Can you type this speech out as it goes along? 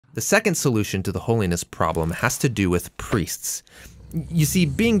The second solution to the holiness problem has to do with priests. You see,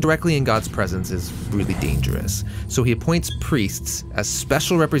 being directly in God's presence is really dangerous. So he appoints priests as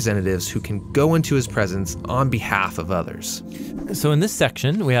special representatives who can go into his presence on behalf of others. So in this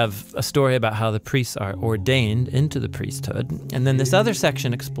section, we have a story about how the priests are ordained into the priesthood. And then this other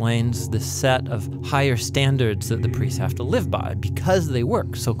section explains the set of higher standards that the priests have to live by because they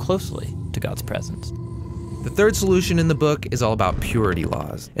work so closely to God's presence. The third solution in the book is all about purity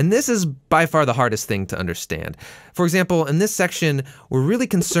laws. And this is by far the hardest thing to understand. For example, in this section, we're really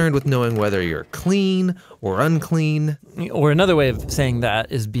concerned with knowing whether you're clean or unclean. Or another way of saying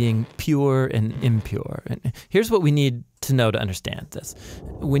that is being pure and impure. And here's what we need to know to understand this.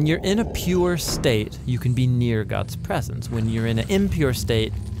 When you're in a pure state, you can be near God's presence. When you're in an impure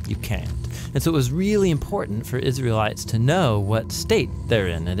state, you can't. And so it was really important for Israelites to know what state they're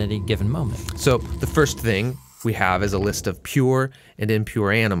in at any given moment. So the first thing we have is a list of pure and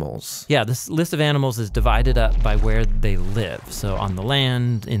impure animals. Yeah, this list of animals is divided up by where they live. So on the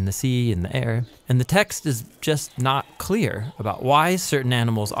land, in the sea, in the air. And the text is just not clear about why certain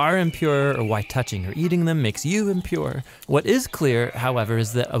animals are impure or why touching or eating them makes you impure. What is clear, however,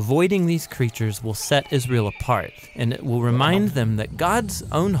 is that avoiding these creatures will set Israel apart, and it will remind them that God's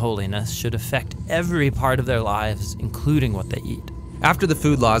own holiness should affect every part of their lives, including what they eat. After the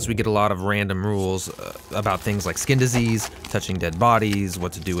food laws, we get a lot of random rules about things like skin disease, touching dead bodies,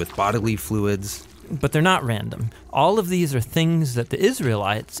 what to do with bodily fluids. But they're not random. All of these are things that the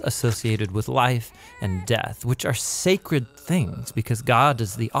Israelites associated with life and death, which are sacred things because God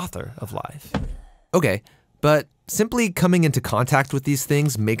is the author of life. Okay, but simply coming into contact with these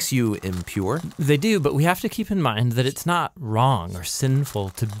things makes you impure? They do, but we have to keep in mind that it's not wrong or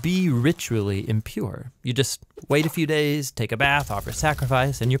sinful to be ritually impure. You just wait a few days, take a bath, offer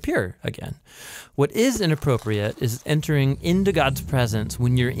sacrifice, and you're pure again. What is inappropriate is entering into God's presence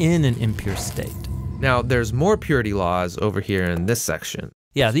when you're in an impure state. Now, there's more purity laws over here in this section.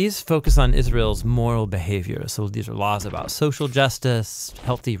 Yeah, these focus on Israel's moral behavior. So these are laws about social justice,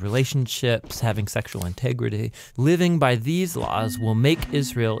 healthy relationships, having sexual integrity. Living by these laws will make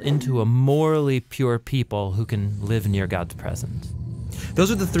Israel into a morally pure people who can live near God's presence.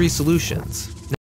 Those are the three solutions.